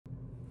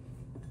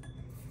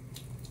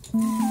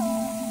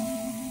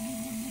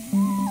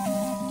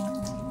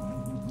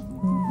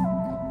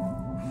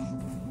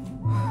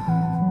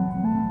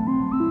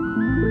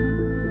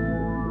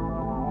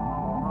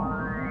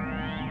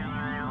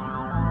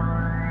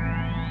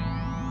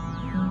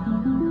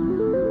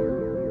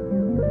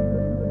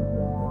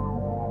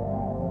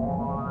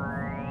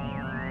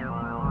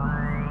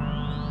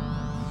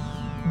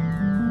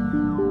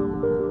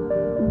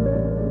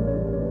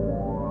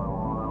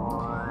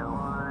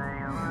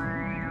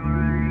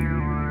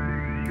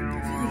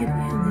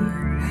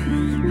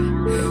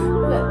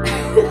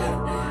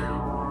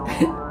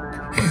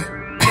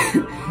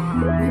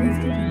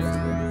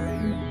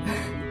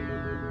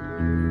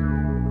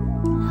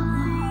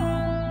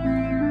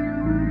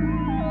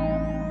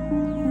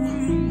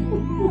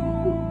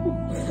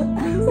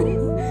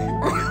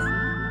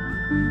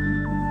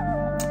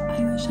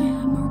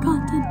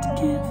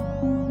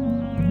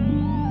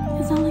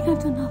I've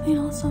done nothing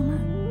all summer.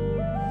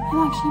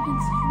 I've actually been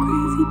so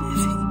crazy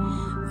busy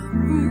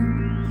with work.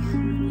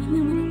 And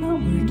then when I'm not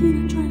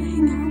working, I try to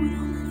hang out with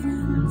all my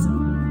friends.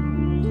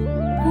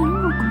 But I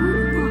don't record a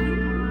lot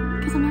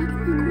because I'm not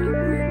going to record at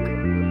work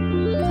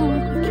because I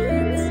work with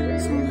kids.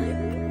 So like,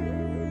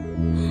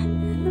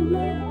 I'm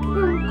not going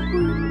to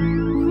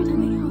record every time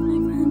I hang out with my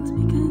friends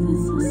because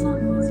it's the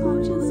summer. So I'm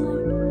just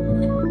like,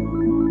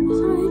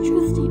 it's not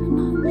interesting. I'm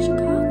not in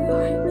Chicago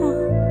right now.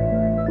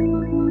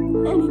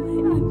 Anyway,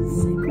 I'm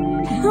sick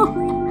right now.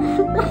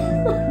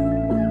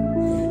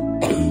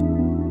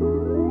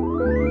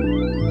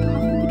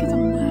 Because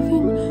I'm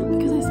laughing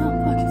because I sound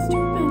fucking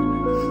stupid.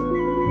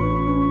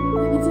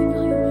 I've been sick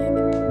all week.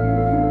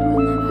 I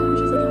wouldn't have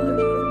allergies and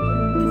allergies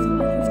because the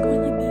weather was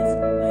going like this.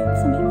 Wait,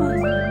 some it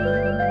was.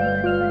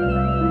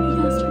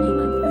 Yesterday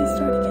my voice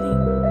started getting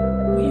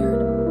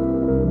weird.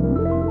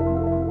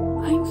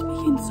 I'm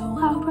speaking so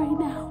loud right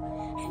now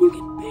and you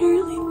can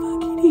barely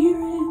fucking hear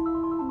it.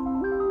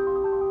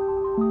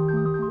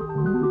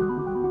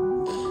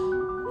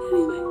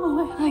 Anyway, oh,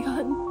 and I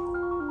got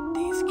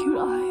these cute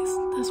eyes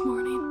this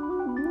morning.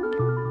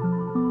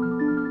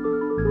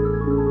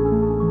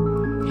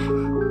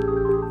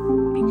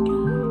 Pink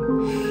eye.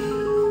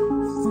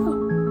 So,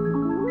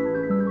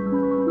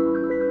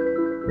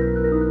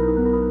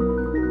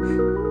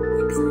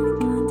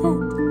 exciting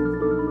content.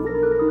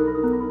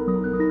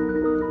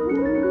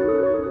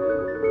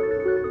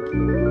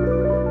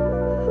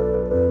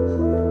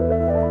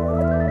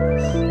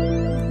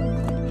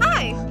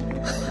 Hi!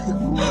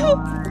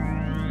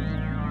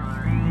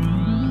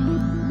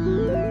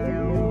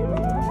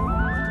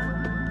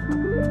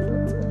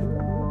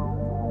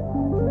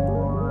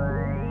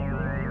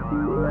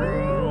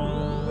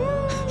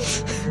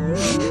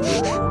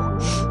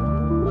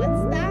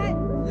 What's that?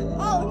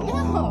 Oh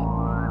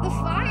no! The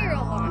fire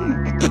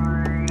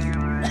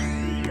alarm!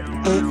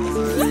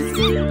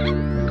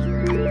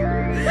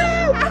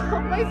 Ow,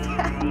 my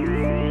back!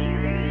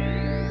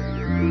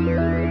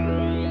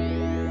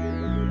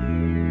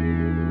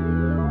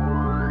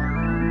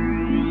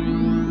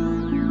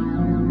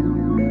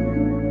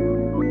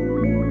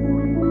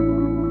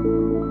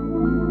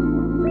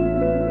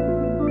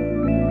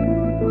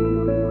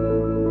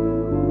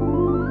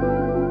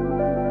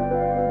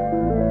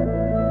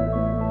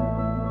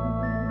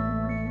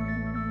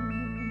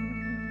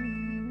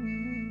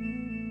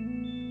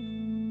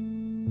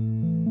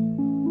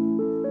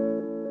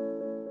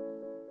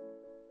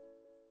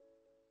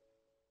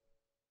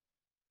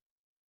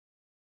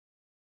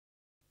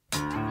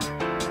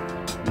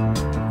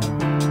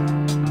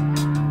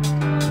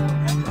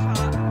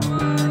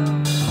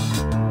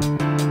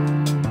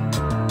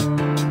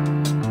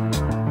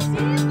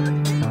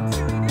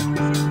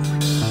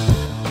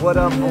 What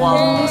up,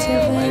 vlog?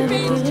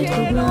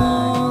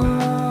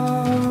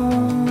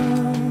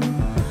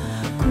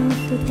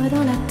 Couche-toi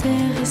dans la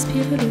terre,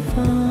 respire le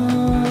vent.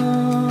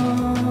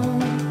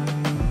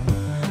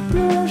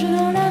 Plonge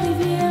dans la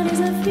rivière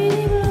les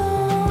infinis blancs.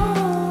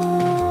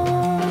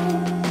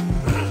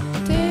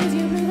 Tes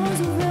yeux plus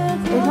grands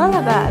ouverts. It's not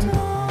that bad.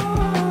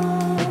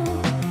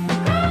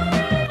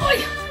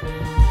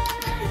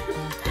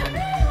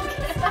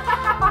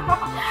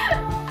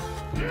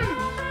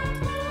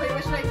 Wait,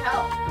 what should I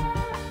tell?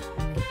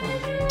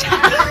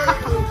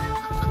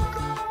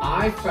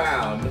 I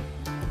found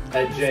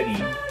a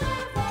Jenny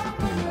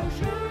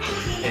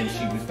and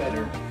she was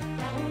better.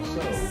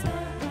 So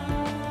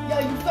Yeah,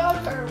 you found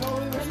her while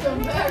we were still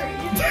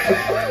married.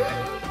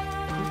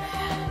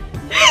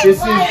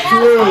 this is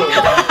true.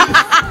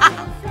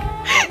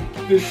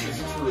 This is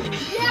true.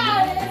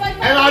 Yeah, it's like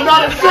And I'm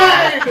not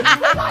ashamed!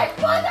 my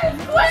mother's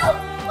quilt!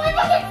 My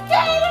mother's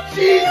dead!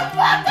 She You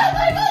fucked up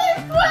my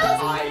mother's quilt!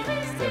 I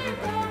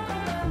never got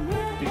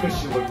her. Because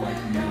she looked like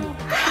you.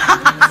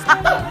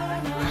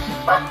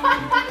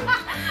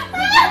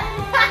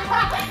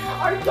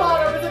 Our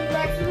daughter was in the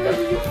next room.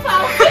 You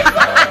found it.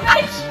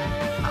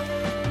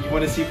 You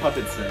want to see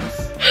puppet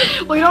sex?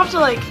 Well, you don't have to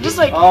like, just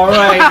like.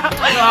 Alright.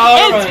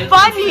 It's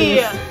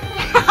funny.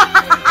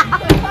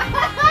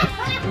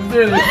 Let's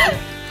do this.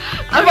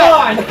 Come Okay.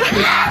 on!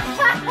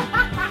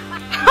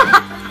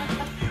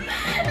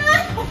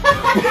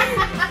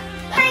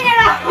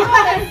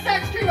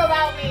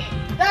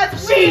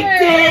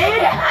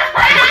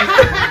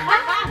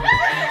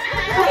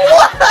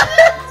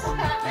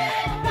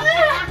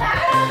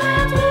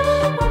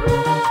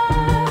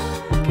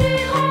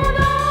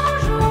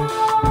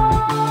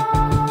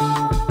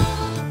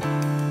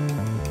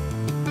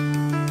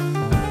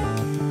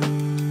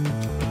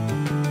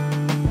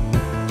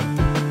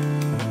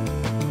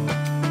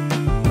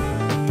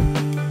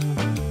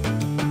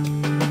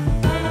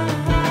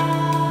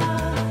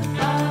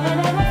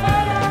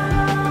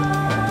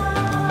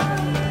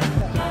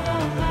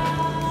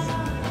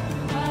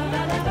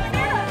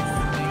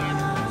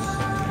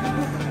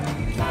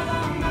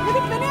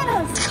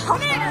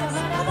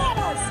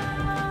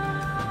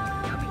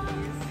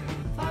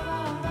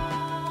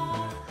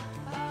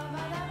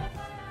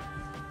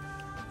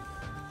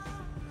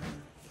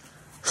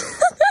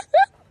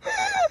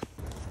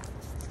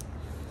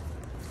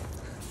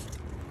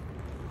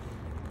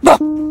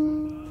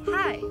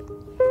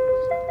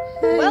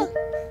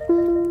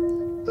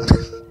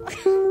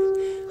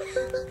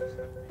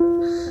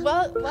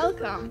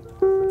 Welcome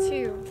to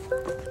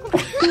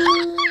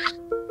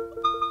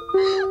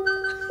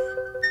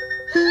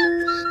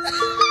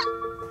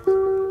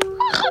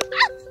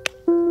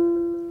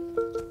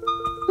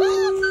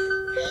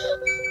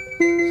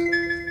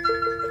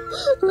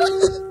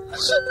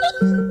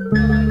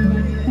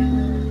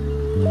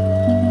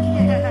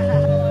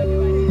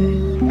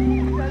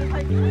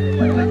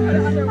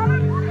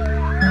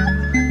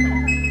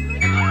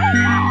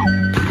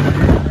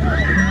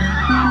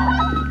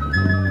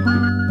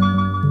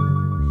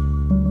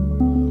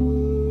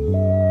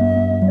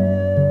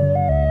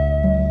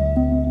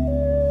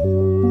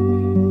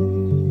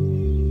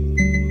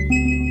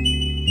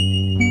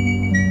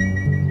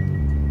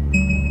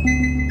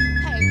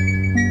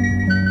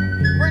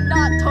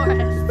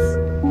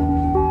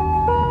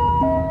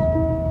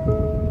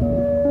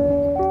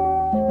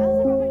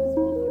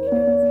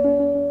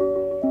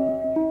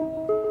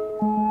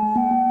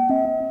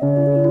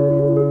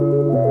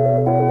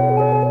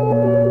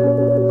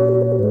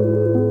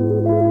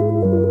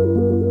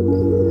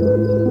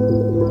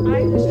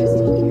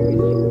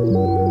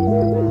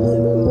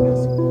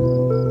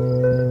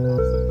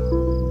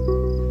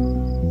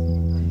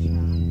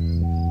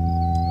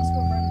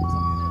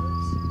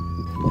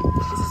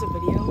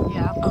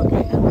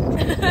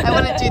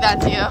do that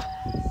to you.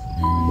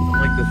 I'm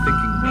like the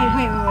thinking man.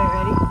 Wait,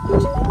 ready?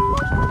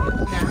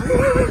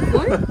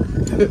 What?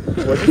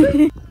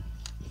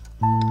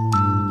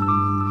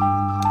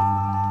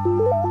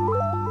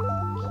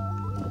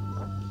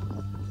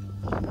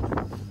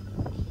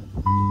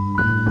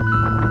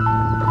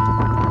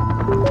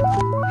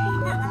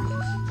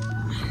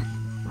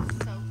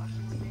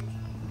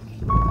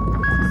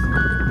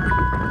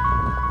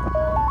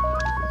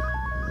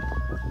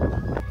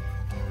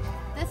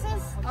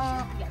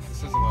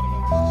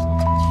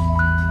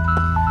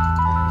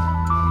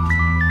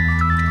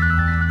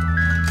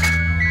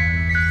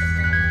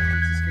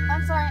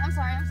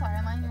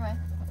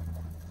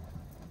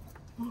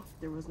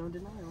 There was no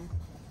denial.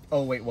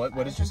 Oh wait, what?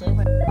 What did you say?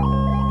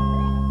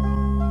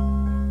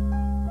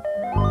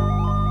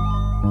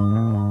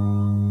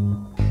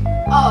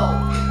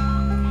 Oh.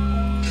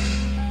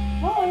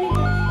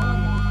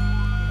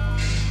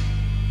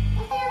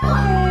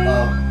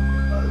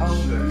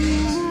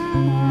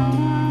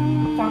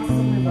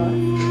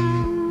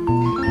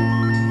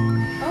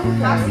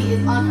 Foxy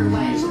is on her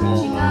way. She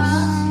goes.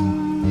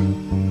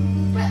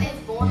 But it's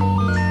boring.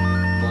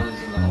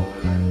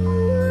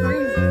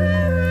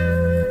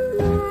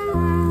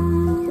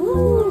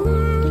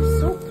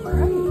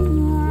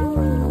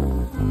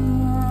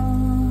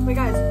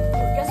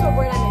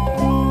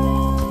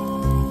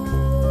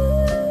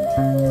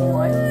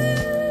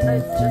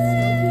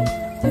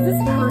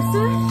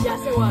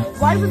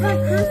 Why was that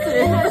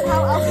cursing?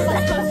 How else was I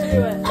supposed to do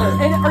it? And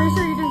are you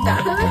sure you did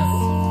that?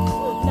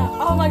 No.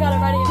 Oh my god,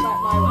 I'm writing it my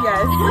way.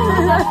 Yes.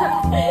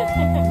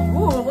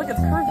 Ooh, look, it's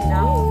curvy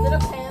now. Is it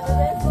okay under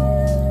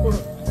this?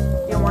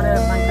 You want to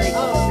migrate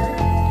closer?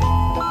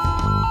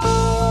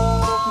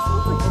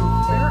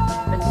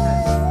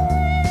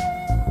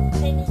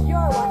 And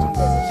you're watching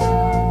this show.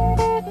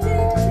 You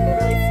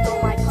really stole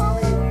my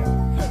comedy there.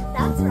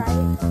 That's right.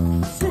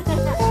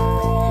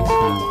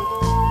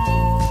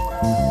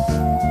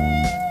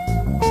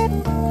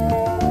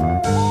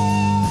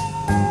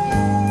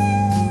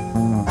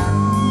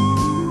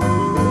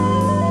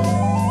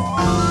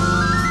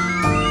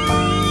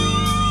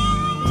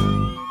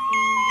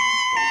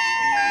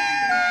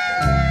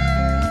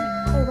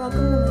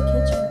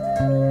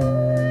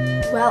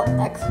 Well,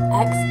 X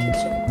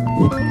kitchen.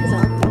 Because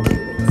I'll be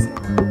doing this.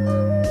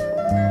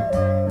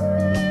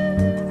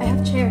 I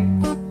have chairs.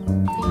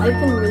 I've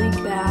been really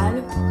bad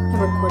at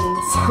recording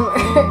this summer.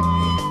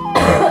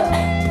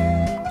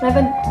 I've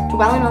been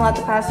dwelling on that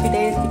the past few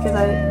days because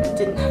I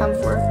didn't have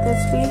work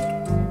this week.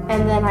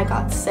 And then I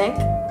got sick,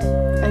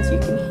 as you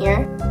can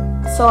hear.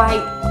 So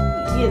I've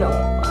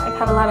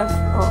had a lot of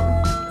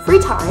free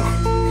time,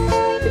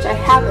 which I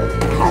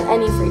haven't had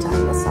any free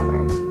time this summer.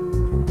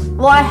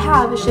 Well, I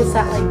have, it's just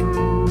that, like,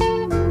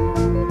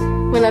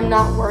 when I'm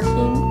not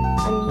working,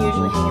 I'm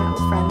usually hanging out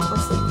with friends or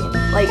sleeping.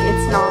 Like,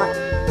 it's not,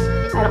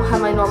 I don't have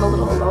my normal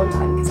little alone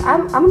time, because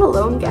I'm an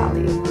alone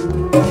galley.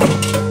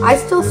 I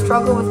still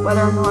struggle with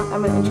whether or not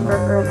I'm an introvert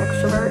or an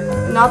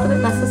extrovert. Not that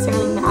it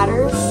necessarily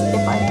matters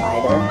if I'm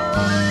either.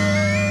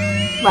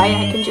 Right,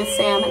 I can just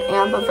say I'm an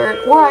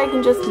ambivert, or I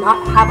can just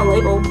not have a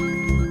label.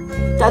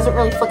 Doesn't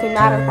really fucking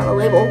matter if I have a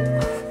label.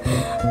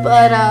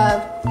 But,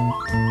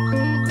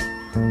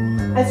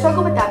 I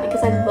struggle with that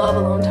because I love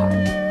alone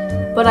time,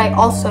 but I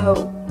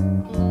also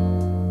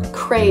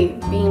crave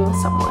being with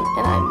someone,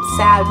 and I'm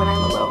sad when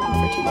I'm alone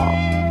for too long.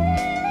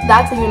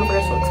 That's a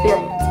universal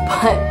experience,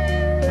 but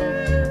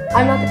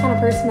I'm not the kind of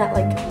person that,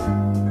 like,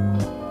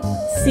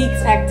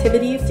 seeks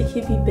activities to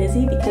keep me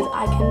busy because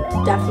I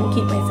can definitely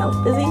keep myself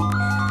busy.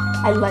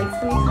 I like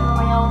spending time on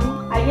my own.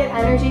 I get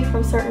energy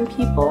from certain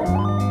people.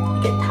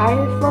 I get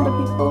tired from other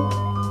people.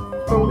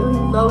 Or really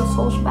low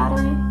social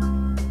battery.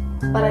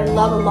 but I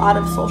love a lot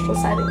of social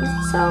settings.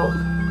 So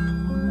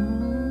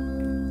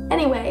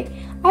anyway,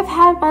 I've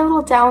had my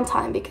little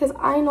downtime because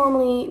I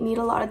normally need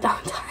a lot of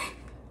downtime.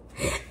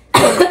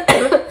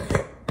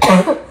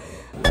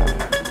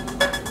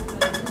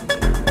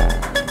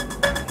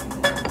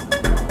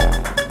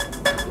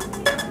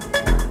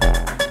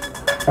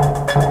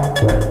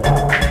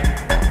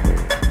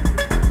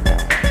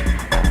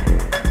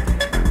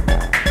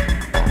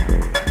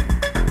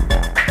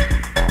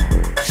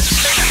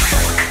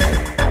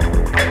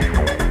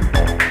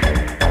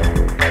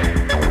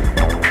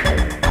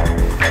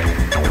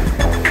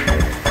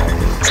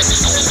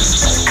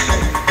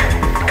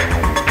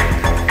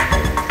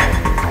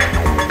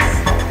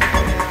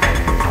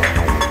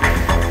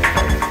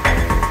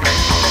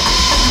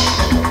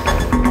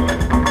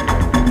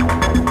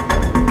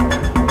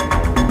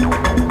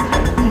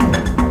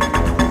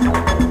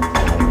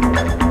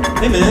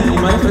 Hey man, you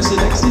mind if I sit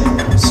next to you?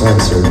 Sorry,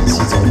 sir. The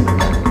seat's on yours.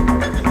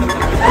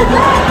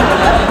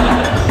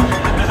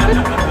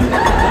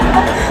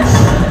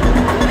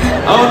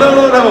 Oh,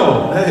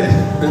 no. Hey.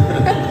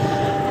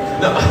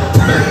 No.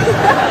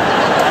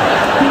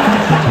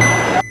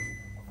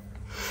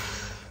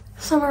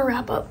 Summer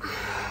wrap up.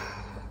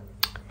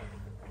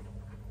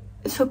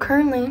 So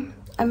currently,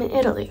 I'm in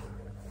Italy,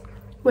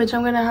 which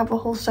I'm gonna have a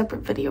whole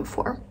separate video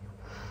for.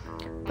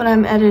 But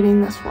I'm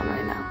editing this one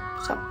right now,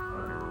 so.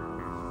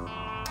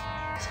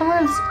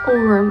 Summer is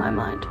over in my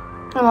mind.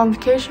 I'm on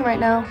vacation right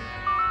now.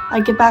 I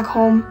get back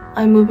home,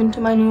 I move into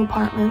my new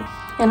apartment,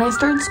 and I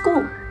started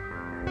school.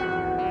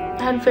 I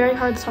had a very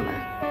hard summer.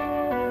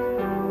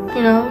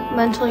 You know,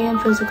 mentally and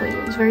physically,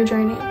 it was very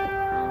draining.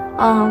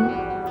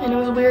 And it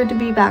was weird to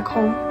be back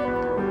home,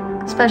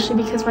 especially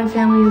because my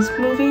family is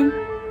moving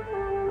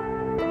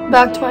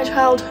back to my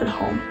childhood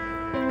home,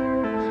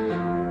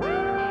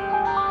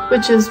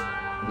 which is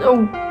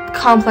a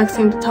complex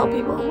thing to tell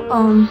people.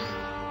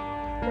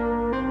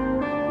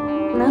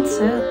 And that's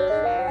it.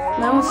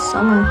 That was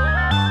summer.